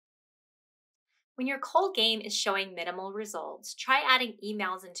When your cold game is showing minimal results, try adding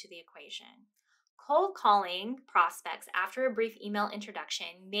emails into the equation. Cold calling prospects after a brief email introduction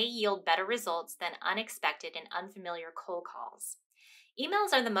may yield better results than unexpected and unfamiliar cold calls.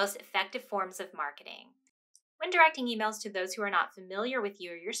 Emails are the most effective forms of marketing. When directing emails to those who are not familiar with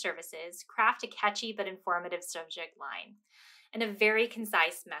you or your services, craft a catchy but informative subject line and a very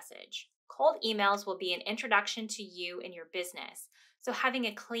concise message. Cold emails will be an introduction to you and your business, so having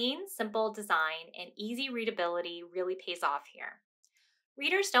a clean, simple design and easy readability really pays off here.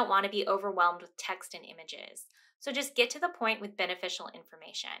 Readers don't want to be overwhelmed with text and images, so just get to the point with beneficial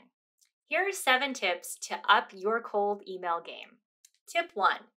information. Here are 7 tips to up your cold email game. Tip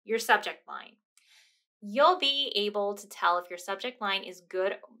 1, your subject line. You'll be able to tell if your subject line is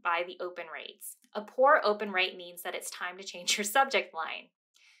good by the open rates. A poor open rate means that it's time to change your subject line.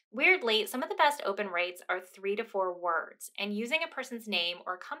 Weirdly, some of the best open rates are 3 to 4 words, and using a person's name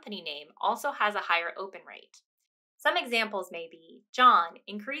or company name also has a higher open rate. Some examples may be John,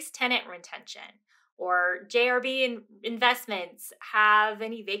 increased tenant retention, or JRB Investments have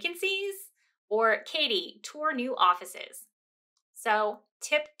any vacancies, or Katie, tour new offices. So,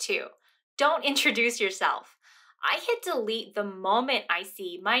 tip 2, don't introduce yourself. I hit delete the moment I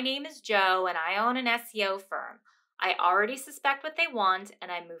see my name is Joe and I own an SEO firm. I already suspect what they want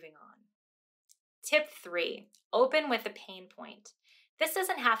and I'm moving on. Tip 3, open with a pain point. This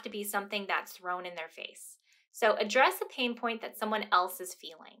doesn't have to be something that's thrown in their face. So address a pain point that someone else is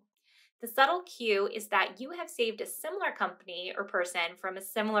feeling. The subtle cue is that you have saved a similar company or person from a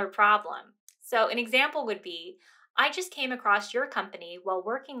similar problem. So an example would be, I just came across your company while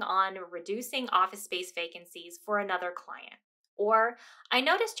working on reducing office space vacancies for another client. Or, I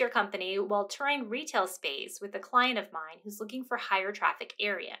noticed your company while touring retail space with a client of mine who's looking for higher traffic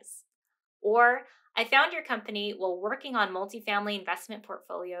areas. Or, I found your company while working on multifamily investment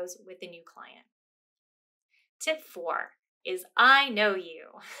portfolios with a new client. Tip 4 is I know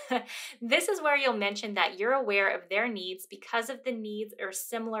you. This is where you'll mention that you're aware of their needs because of the needs are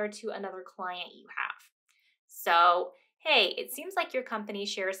similar to another client you have. So, hey, it seems like your company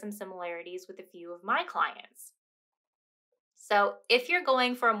shares some similarities with a few of my clients. So, if you're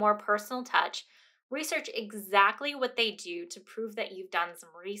going for a more personal touch, research exactly what they do to prove that you've done some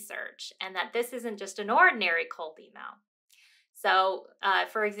research and that this isn't just an ordinary cold email. So,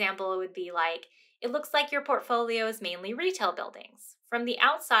 for example, it would be like, it looks like your portfolio is mainly retail buildings. From the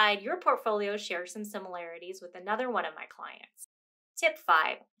outside, your portfolio shares some similarities with another one of my clients. Tip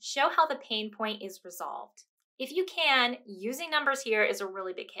 5, show how the pain point is resolved. If you can, using numbers here is a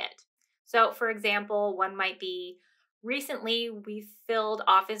really big hit. So, for example, one might be, recently we filled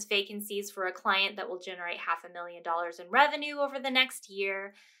office vacancies for a client that will generate $500,000 in revenue over the next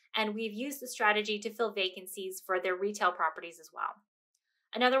year, and we've used the strategy to fill vacancies for their retail properties as well.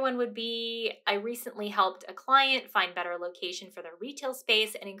 Another one would be, I recently helped a client find better location for their retail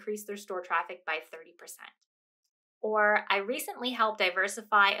space and increase their store traffic by 30%. Or, I recently helped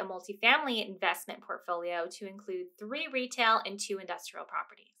diversify a multifamily investment portfolio to include 3 retail and 2 industrial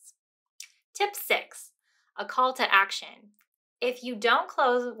properties. Tip 6, a call to action. If you don't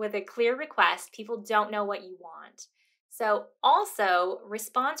close with a clear request, people don't know what you want. So, also,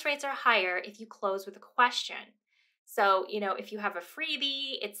 response rates are higher if you close with a question. So, if you have a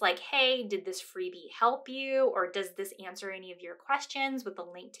freebie, it's like, hey, did this freebie help you? Or does this answer any of your questions with a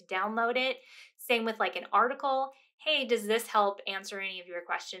link to download it? Same with like an article. Hey, does this help answer any of your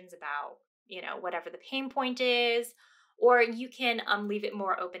questions about, whatever the pain point is? Or you can leave it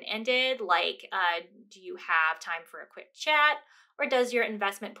more open-ended, like, do you have time for a quick chat? Or does your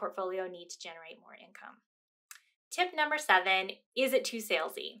investment portfolio need to generate more income? Tip number 7, is it too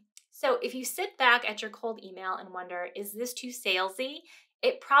salesy? So if you sit back at your cold email and wonder, is this too salesy?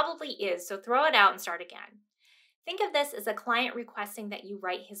 It probably is, so throw it out and start again. Think of this as a client requesting that you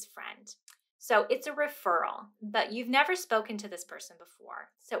write his friend. So it's a referral, but you've never spoken to this person before.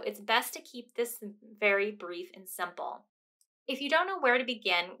 So it's best to keep this very brief and simple. If you don't know where to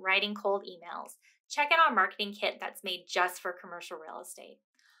begin writing cold emails, check out our marketing kit that's made just for commercial real estate.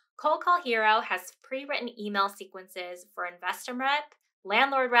 Cold Call Hero has pre-written email sequences for investor rep,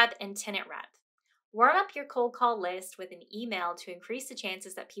 landlord rep, and tenant rep. Warm up your cold call list with an email to increase the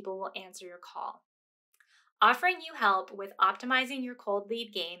chances that people will answer your call. Offering you help with optimizing your cold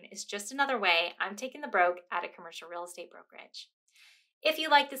lead game is just another way I'm taking the broke out of commercial real estate brokerage. If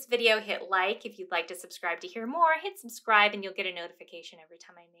you like this video, hit like. If you'd like to subscribe to hear more, hit subscribe and you'll get a notification every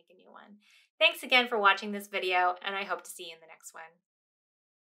time I make a new one. Thanks again for watching this video, and I hope to see you in the next one.